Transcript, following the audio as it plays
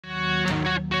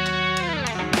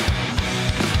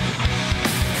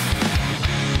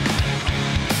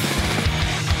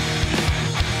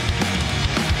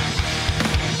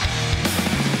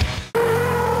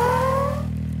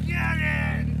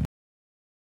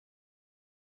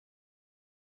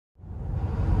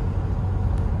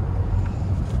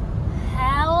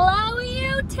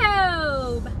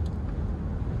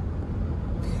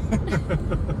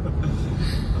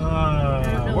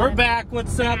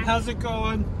what's up? How's it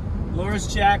going?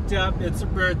 Laura's jacked up. It's her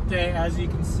birthday, as you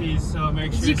can see, so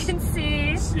make sure you can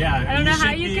see. Yeah, I don't know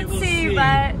how you can see,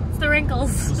 but it's the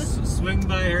wrinkles. So swing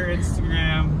by her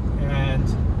Instagram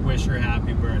and wish her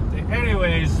happy birthday.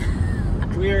 Anyways,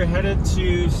 we are headed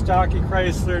to Stockie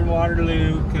Chrysler in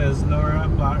Waterloo because Laura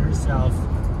bought herself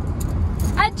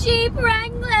a Jeep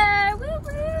Wrangler. Woo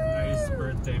woo! A nice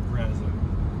birthday present.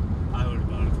 I would have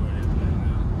bought it for you by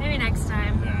now. Maybe next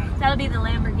time. Yeah. That'll be the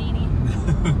Lamborghini.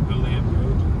 The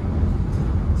Lamborghini.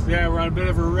 So yeah, we're on a bit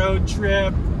of a road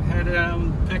trip. Headed out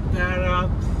and pick that up.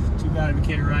 Too bad we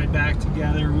can't ride back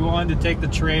together. We wanted to take the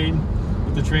train,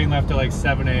 but the train left at like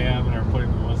 7 a.m. and our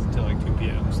appointment wasn't until like 2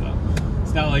 p.m. So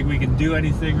it's not like we can do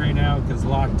anything right now because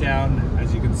lockdown.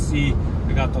 As you can see,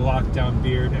 we got the lockdown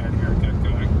beard and haircut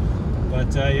going.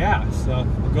 But yeah, so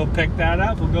we'll go pick that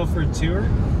up. We'll go for a tour.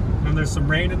 And there's some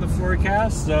rain in the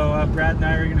forecast, so Brad and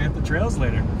I are gonna hit the trails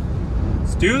later.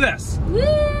 Let's do this.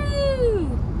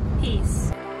 Woo!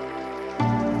 Peace.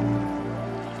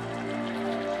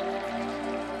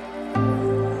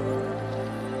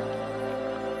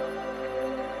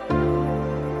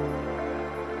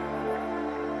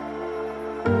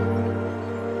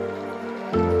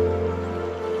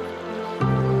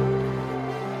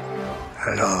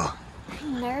 Hello.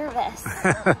 I'm nervous.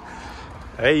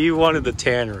 Hey, you wanted the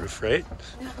tan roof, right?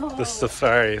 No. The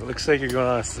safari. Looks like you're going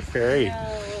on a safari.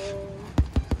 No.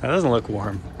 That doesn't look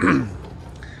warm. I'm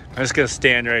just gonna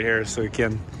stand right here so we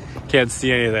can't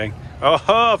see anything.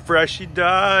 Oh, Freshy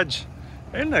Dodge.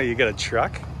 I didn't know you got a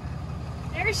truck.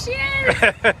 There she is.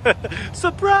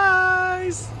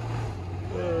 Surprise!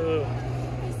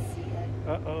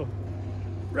 Uh-oh.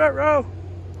 Ruh-roh.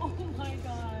 Oh my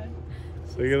god.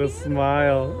 So you're gonna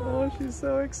smile. Oh, she's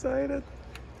so excited.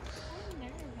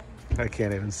 I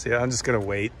can't even see it. I'm just gonna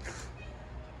wait.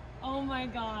 Oh my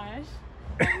gosh.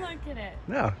 Look at it.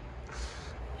 No.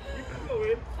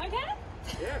 Okay?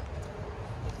 Yeah.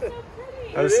 So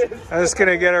pretty. I'm just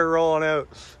gonna get her rolling out.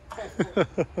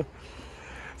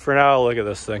 For now, I'll look at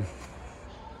this thing.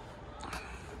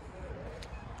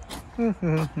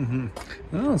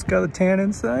 Oh, it's got a tan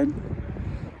inside.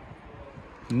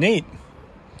 Neat.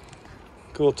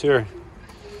 Cool tour.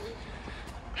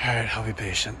 All right, I'll be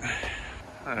patient.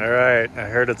 All right, I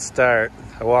heard it start.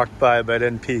 I walked by, but I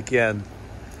didn't peek in.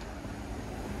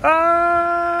 Oh!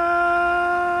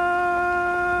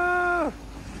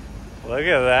 Look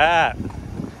at that.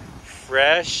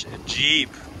 Fresh Jeep.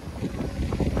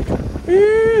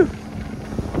 Woo!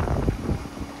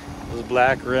 Those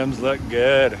black rims look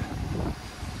good.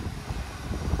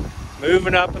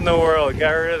 Moving up in the world. Got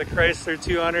rid of the Chrysler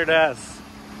 200S.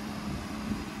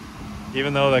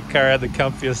 Even though the car had the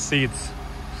comfiest seats.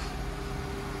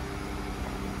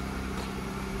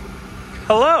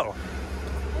 Hello.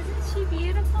 Isn't she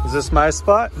beautiful? Is this my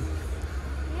spot?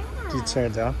 Yeah. You turn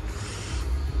it down.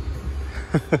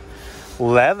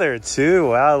 Leather too.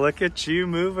 Wow, look at you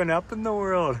moving up in the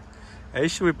world. Hey,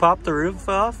 should we pop the roof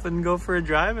off and go for a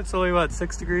drive? It's only what,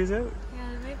 6 degrees out?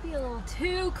 Yeah, it might be a little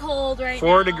too cold right now.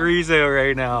 4 degrees out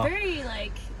right now. Very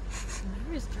like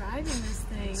nervous driving this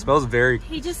thing. It smells very.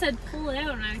 He just said pull it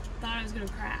out and I thought I was gonna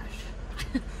crash.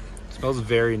 Smells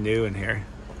very new in here.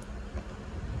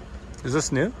 Is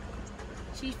this new?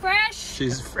 She's fresh.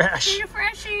 She's fresh. She's a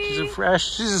freshie. She's a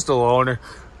fresh. She's just a loner.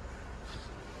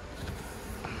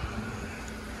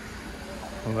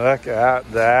 Look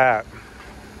at that.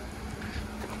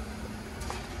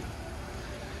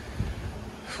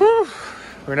 Whew.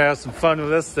 We're gonna have some fun with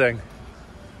this thing.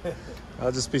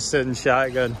 I'll just be sitting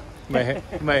shotgun. My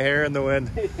hair in the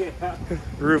wind. Yeah.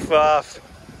 Roof off.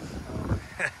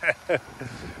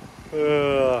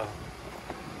 Ugh.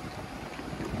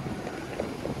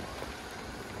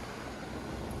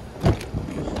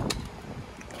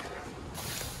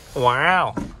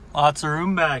 Wow, lots of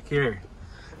room back here.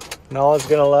 Nola's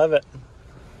gonna love it.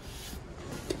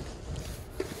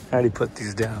 How do you put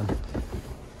these down?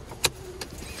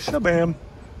 Shabam.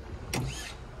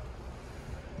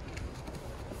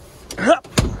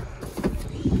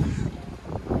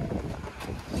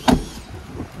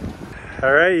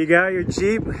 All right, you got your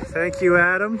Jeep. Thank you,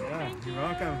 Adam. Yeah, you're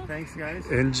welcome. Thanks, guys.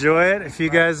 Enjoy it. If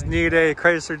you guys need a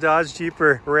Chrysler, Dodge, Jeep,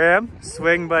 or Ram,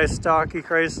 swing by Stockie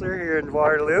Chrysler here in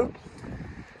Waterloo.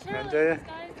 And, And, guys,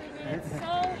 they made it so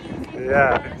easy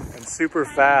yeah, for us. and super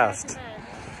fast.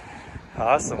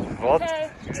 Awesome. Well, Okay.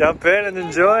 jump in and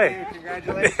enjoy.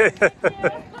 Congratulations.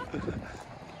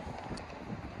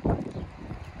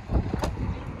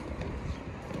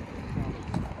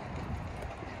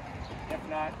 If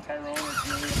not, Tyrone is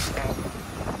really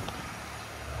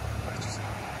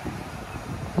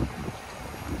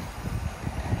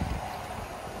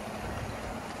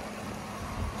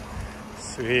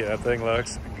Sweet, that thing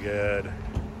looks good.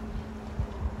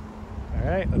 All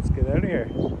right, let's get out of here.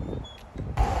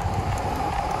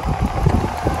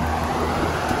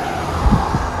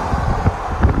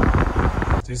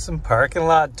 Do some parking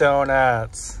lot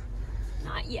donuts.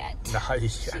 Not yet. Not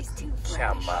yet. She's too fresh.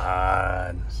 Come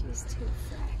on. She's too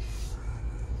fresh.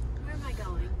 Where am I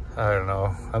going? I don't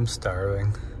know. I'm starving.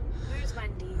 Where's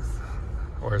Wendy's?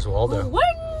 Where's Waldo? Wendy's!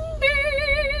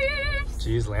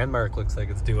 Geez, Landmark looks like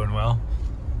it's doing well.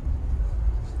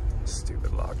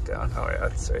 Stupid lockdown. Oh yeah,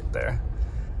 it's right there.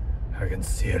 I can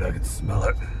see it. I can smell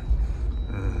it.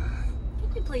 Can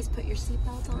you please put your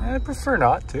seatbelt on? I prefer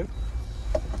not to.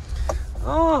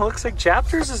 Oh, looks like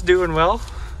Chapters is doing well.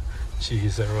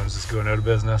 Jeez, everyone's just going out of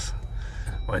business.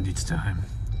 Wendy's time.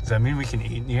 Does that mean we can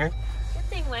eat in here? Good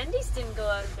thing Wendy's didn't go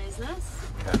out of business.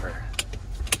 Never.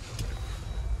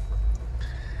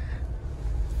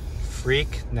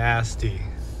 Freak Nasty.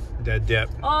 Dead Dip.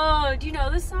 Oh, do you know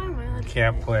this song? Well,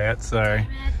 Can't play it, sorry.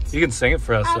 Damn it. You can sing it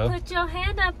for us, I'll though. put your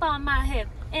hand up on my hip,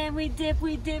 and we dip,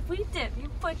 we dip, we dip. You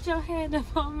put your hand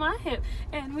up on my hip,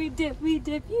 and we dip, you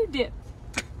dip.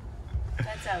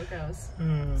 That's how it goes.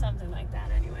 Something like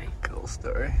that, anyway. Cool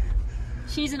story.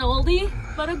 She's an oldie,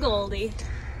 but a goldie.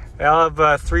 I'll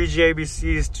have 3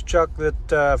 JBCs, 2 chocolate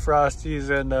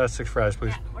Frosties, and 6 fries, please.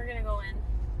 Yeah, we're gonna go in.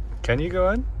 Can you go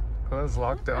in? Well, it's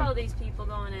locked Look at all down. these people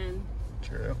going in.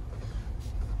 True.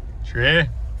 True.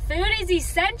 Food is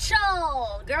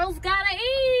essential. Girls gotta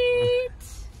eat.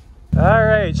 All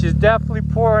right, she's definitely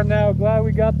pouring now. Glad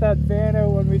we got that van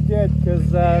out when we did,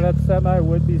 because that semi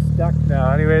would be stuck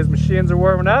now. Anyways, machines are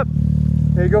warming up.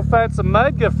 Maybe go find some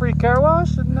mud, get a free car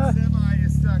wash, and Semi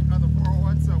is stuck on the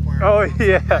 401 somewhere. oh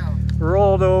yeah,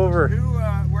 rolled over.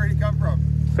 Where'd he come from?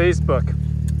 Facebook.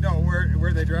 No,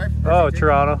 where they drive? Oh,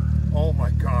 Toronto. Oh my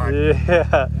God.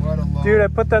 Yeah. What a load. Dude, I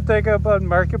put that thing up on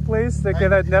Marketplace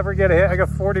thinking I'd never get a hit. I got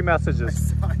 40 I messages.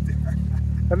 saw it there.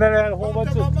 And then I had a whole Well, bunch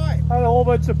come of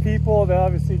on by. people that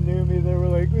obviously knew me. They were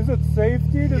like, "Is it safe,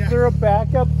 dude? Is Yeah. there a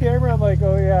backup camera?" I'm like,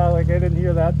 "Oh yeah." Like I didn't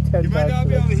hear that 10 You might times. not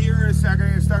be able to hear in a second. I'm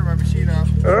going to start my machine up.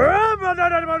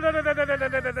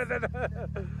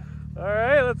 All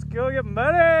right, let's go get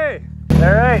money. All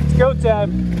right, it's go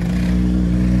time.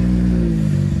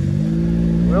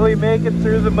 Will he make it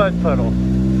through the mud puddle?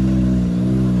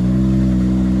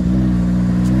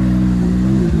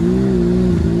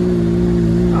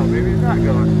 Oh, maybe he's not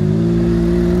going.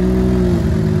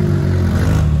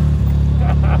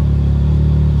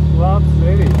 Swamp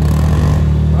City.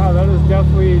 Wow, that is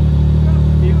definitely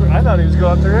deeper. I thought he was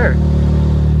going through here.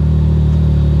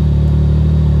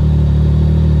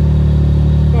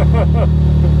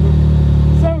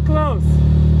 So close.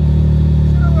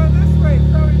 Should have went this way.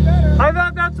 Probably better. I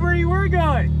thought that's where you were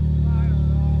going. I don't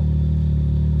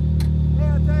know. Hey,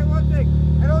 I'll tell you one thing.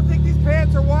 I don't think these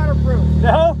pants are waterproof.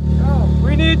 No? No.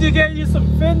 We need to get you some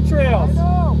fin I trails.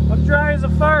 know. I'm dry as a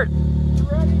fart. You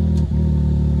ready?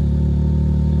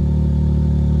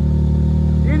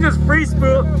 You can just free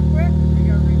spool. Real quick. You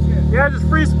gotta reach in. Yeah, just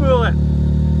free spool it.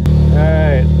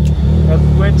 Alright, let's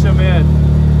winch them in.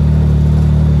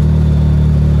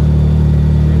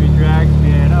 Maybe drag me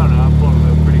in. I don't know, I'm pulling them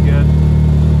out pretty good.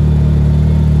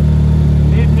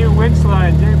 Need new winch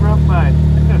line, Jay broke mine.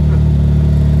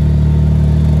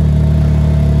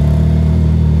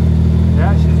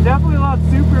 Yeah, she's definitely a lot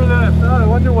superior than I thought. I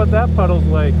wonder what that puddle's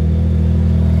like.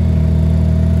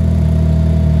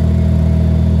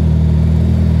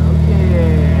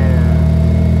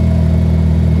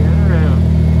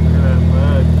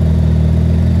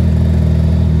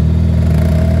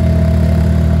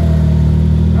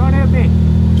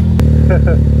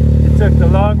 It took the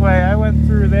long way. I went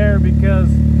through there because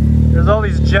there's all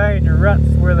these giant ruts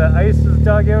where the ice is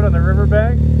dug out on the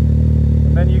riverbank,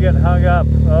 and then you get hung up.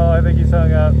 Oh, I think he's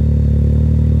hung up.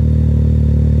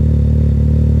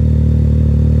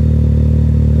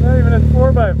 Not even in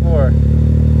 4x4.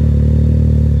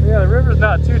 Yeah, the river's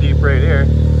not too deep right here.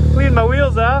 Cleaned my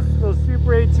wheels off, those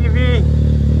Super ATV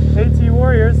AT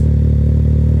Warriors.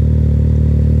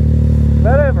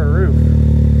 Glad I have a roof,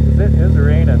 because it is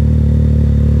raining.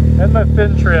 And my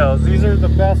fin trails. These are the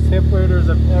best hip waders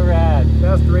I've ever had.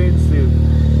 Best rain suit.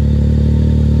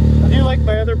 I do like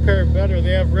my other pair better.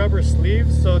 They have rubber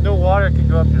sleeves, so no water can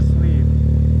go up your sleeve.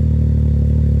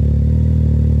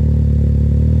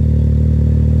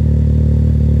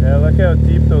 Yeah, look how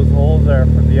deep those holes are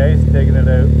from the ice digging it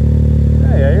out.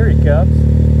 Oh, yeah, here he comes.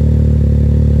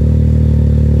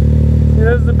 See,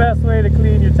 this is the best way to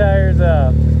clean your tires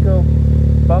off. Just go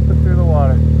bump it through the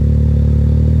water.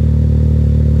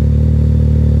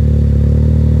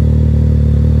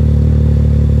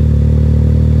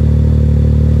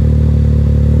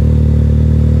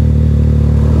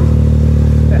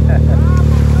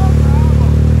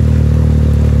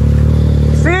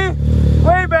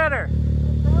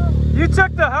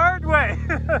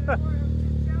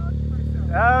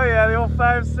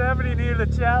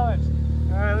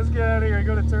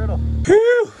 a turtle.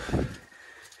 Whew.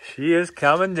 She is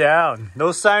coming down.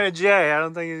 No sign of Jay. I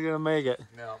don't think he's gonna make it.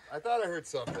 No, I thought I heard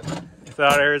something. You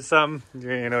thought I heard something?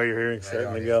 You know your hearing's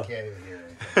starting to go. I can't even hear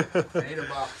anything. I need a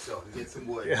box so to get some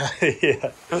wood.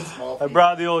 Yeah. I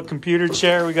brought the old computer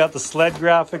chair. We got the sled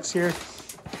graphics here.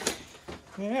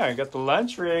 Yeah, I got the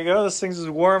lunch. Ready to go. This thing's just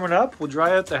warming up. We'll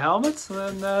dry out the helmets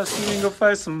and then see if we can go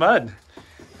find some mud.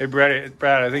 Hey, Brad,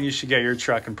 I think you should get your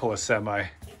truck and pull a semi.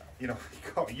 You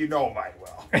know mine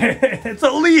well. It's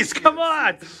a lease. Come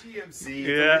on. It's a GMC.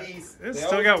 Yeah. It's a lease. It's They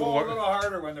still always got pull war- a little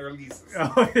harder when they're leases.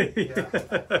 Oh, yeah.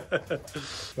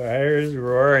 Fire's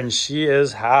roaring. She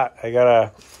is hot. I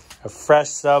got a fresh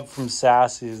sub from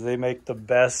Sassy's. They make the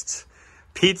best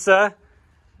pizza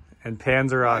and My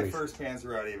panzerotti. first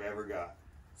panzerotti I've ever got.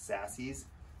 Sassy's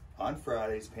on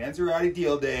Fridays. Panzerotti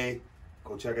deal day.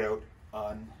 Go check it out.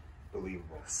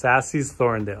 Unbelievable. Sassy's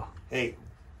Thorndale. Hey,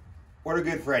 what a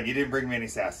good friend. You didn't bring me any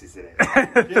Sassy's today.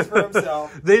 Just for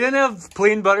himself. They didn't have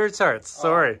plain butter tarts.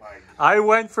 Sorry. Oh, my God. I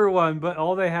went for one, but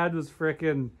all they had was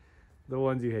frickin' the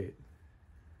ones you hate.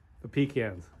 The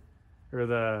pecans. Or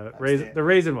the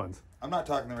raisin ones. I'm not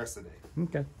talking the rest of the day.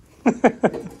 Okay.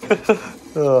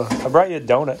 I brought you a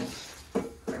donut. I'm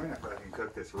gonna fucking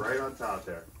cook this right on top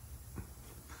there.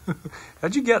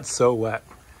 How'd you get so wet?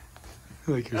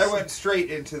 Like I went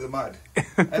straight into the mud.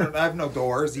 I have no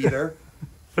doors either.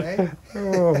 Hey?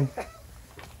 Oh.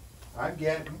 I'm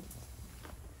getting.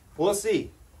 We'll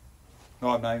see.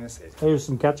 No, I'm not even gonna say it. There's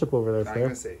some ketchup over there, Not Fair.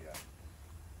 gonna say it yet.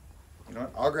 You know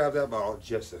what? I'll grab that bottle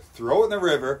just to throw it in the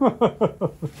river.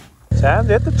 Time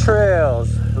to hit the trails.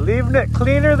 Leaving it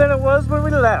cleaner than it was when we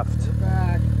left. We're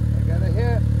back. I got a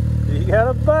hit. You got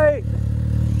a bite.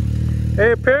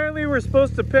 Hey, apparently we're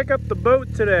supposed to pick up the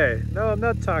boat today. No, I'm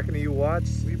not talking to you,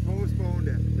 Watts. We postponed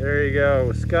it. There you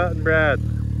go, Scott and Brad.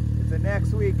 It's a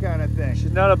next week kind of thing.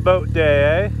 She's not a boat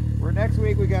day, eh? We're next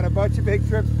week. We got a bunch of big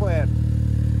trips planned.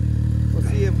 We'll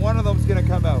see if one of them's gonna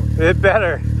come out. It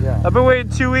better. Yeah. I've been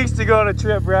waiting 2 weeks to go on a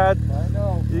trip, Brad. I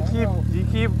know. You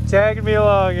keep tagging me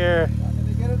along here. I'm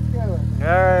gonna get it together.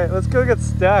 All right, let's go get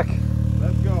stuck.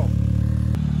 Let's go.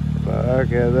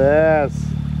 Look at this.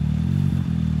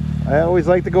 I always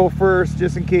like to go first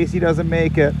just in case he doesn't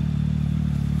make it.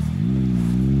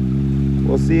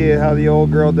 We'll see how the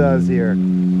old girl does here. Ooh,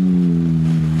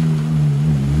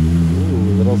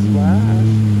 little splash.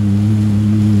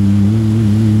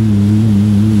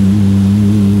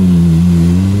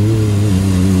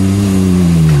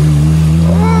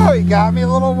 Oh, he got me a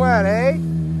little wet, eh?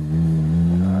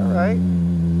 All right.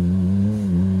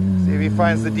 See if he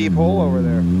finds the deep hole over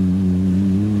there.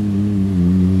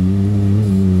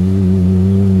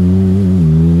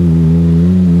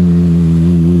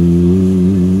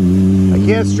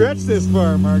 Can't stretch this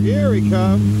far, Mark. Here we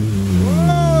come.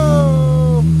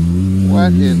 Whoa!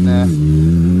 What in the...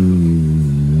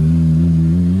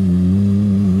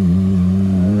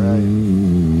 All right.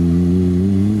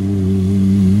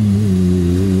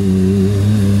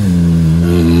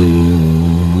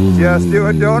 Just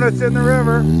doing donuts in the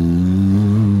river.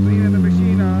 Cleaning the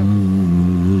machine off.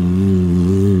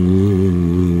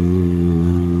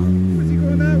 What's he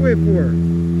going that way for?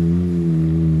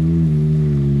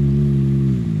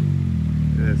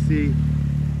 See,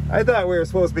 I thought we were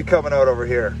supposed to be coming out over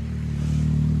here.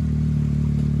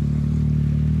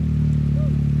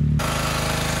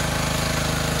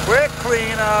 Quick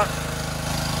cleanup.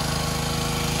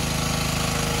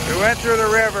 We went through the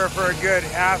river for a good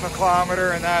half a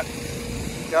kilometer and that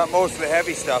got most of the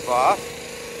heavy stuff off.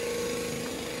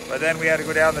 But then we had to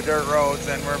go down the dirt roads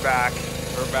and we're back.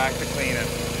 We're back to cleaning.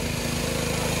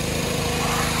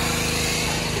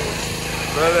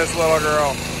 Look at this little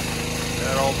girl.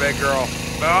 That old big girl.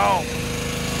 Boom.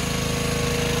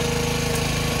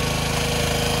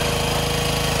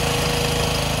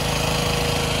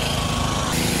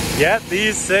 Get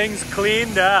these things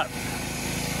cleaned up.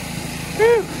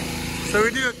 Whew. So we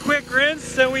do a quick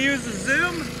rinse, then we use the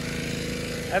Zoom.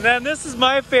 And then this is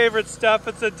my favorite stuff.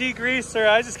 It's a degreaser.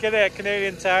 I just get it at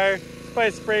Canadian Tire. It's by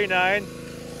Spray 9.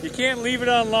 You can't leave it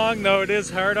on long though. It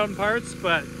is hard on parts,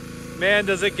 but man,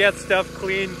 does it get stuff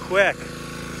clean quick.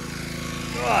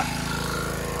 Ugh.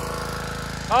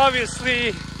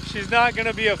 Obviously, she's not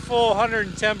gonna be a full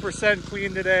 110%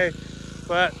 clean today,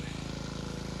 but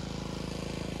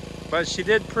she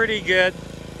did pretty good.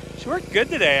 She worked good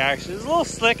today, actually. It was a little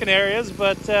slick in areas,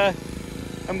 but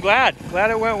I'm glad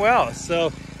it went well.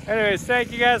 So anyways,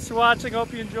 thank you guys for watching.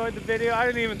 Hope you enjoyed the video. I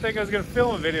didn't even think I was gonna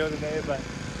film a video today, but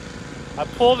I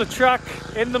pulled a truck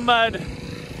in the mud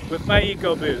with my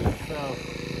eco boot. So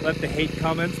let the hate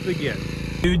comments begin.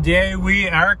 Today we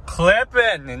are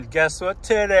clipping, and guess what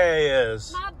today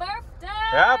is? My birthday!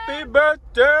 Happy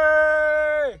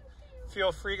birthday!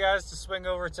 Feel free, guys, to swing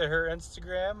over to her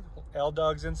Instagram,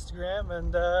 L-Dog's Instagram,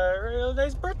 and a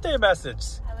nice birthday message.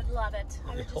 I would love it.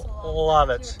 I would just love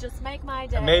it. It would just make my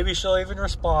day. And maybe she'll even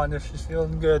respond if she's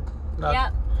feeling good.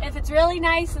 Yep. If it's really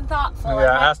nice and thoughtful.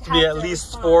 Yeah, it has to be at least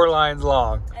respond. 4 lines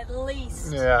long. At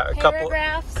least. Yeah, a couple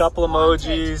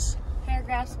emojis.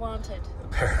 Paragraphs wanted.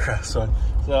 Paragraphs wanted.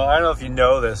 So I don't know if you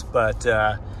know this, but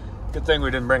good thing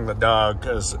we didn't bring the dog,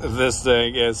 because this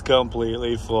thing is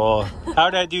completely full.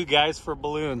 How'd I do, guys, for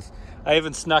balloons? I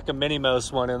even snuck a Minnie Mouse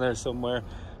one in there somewhere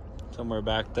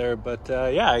back there. But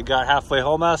yeah, I got halfway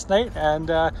home last night, and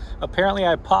apparently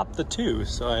I popped the 2,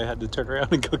 so I had to turn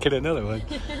around and go get another one.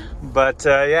 But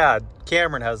yeah,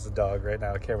 Cameron has the dog right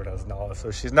now. Cameron has Nala,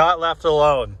 so she's not left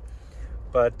alone.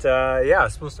 But yeah,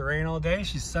 it's supposed to rain all day.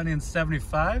 She's sunny and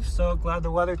 75, so glad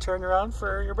the weather turned around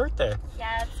for your birthday.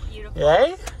 Yeah, it's beautiful.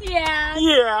 Yay? Yeah.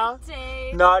 Yeah.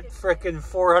 Not freaking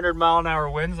 400-mile-an-hour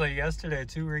winds like yesterday,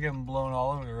 too. We were getting blown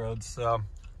all over the roads, so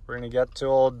we're going to get to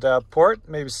old port,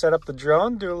 maybe set up the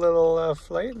drone, do a little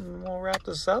flight, and we'll wrap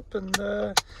this up. And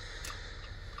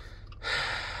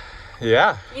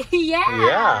yeah.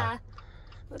 Yeah.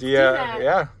 Let's do that.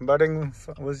 Yeah, budding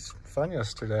was fun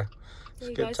yesterday. It's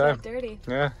a good time. Dirty.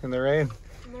 Yeah, in the rain.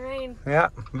 In the rain. Yeah,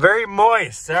 very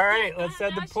moist. All right, let's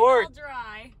head to port. All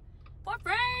dry. Port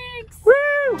Franks.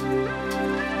 Woo!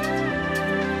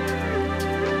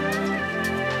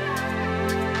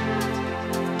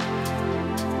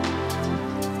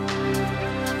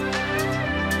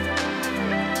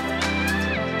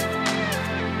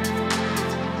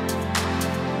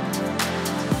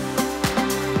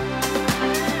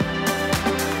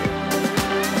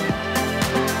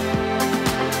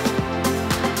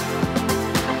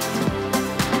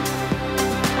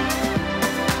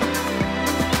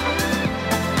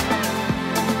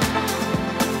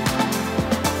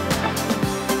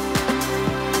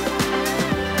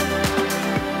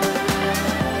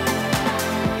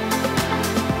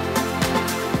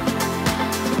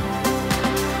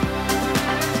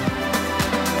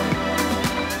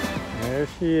 There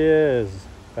she is,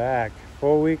 back.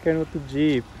 Full weekend with the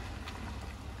Jeep.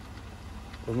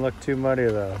 Doesn't look too muddy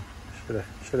though.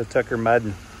 Should have took her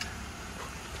mudding.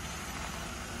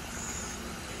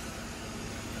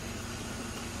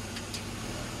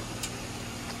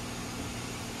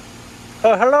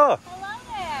 Oh, hello. Hello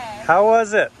there. How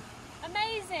was it?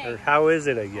 Amazing. Or how is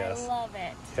it, I guess? I love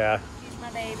it. Yeah. She's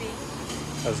my baby.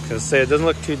 I was gonna say, it doesn't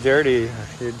look too dirty.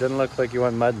 It doesn't look like you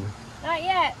went mudding. Not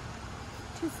yet.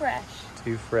 Too fresh.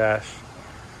 Too fresh.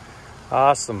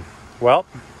 Awesome. Well,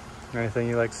 anything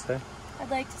you'd like to say?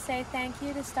 I'd like to say thank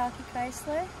you to Stockie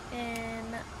Chrysler in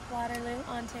Waterloo,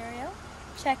 Ontario.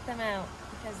 Check them out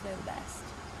because they're the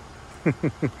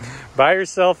best. Buy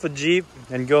yourself a Jeep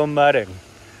and go mudding.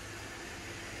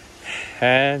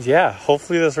 And yeah,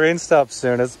 hopefully this rain stops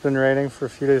soon. It's been raining for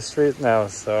a few days straight now,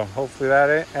 so hopefully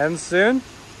that ends soon.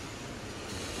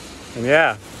 And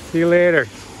yeah, see you later.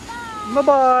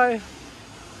 Bye-bye.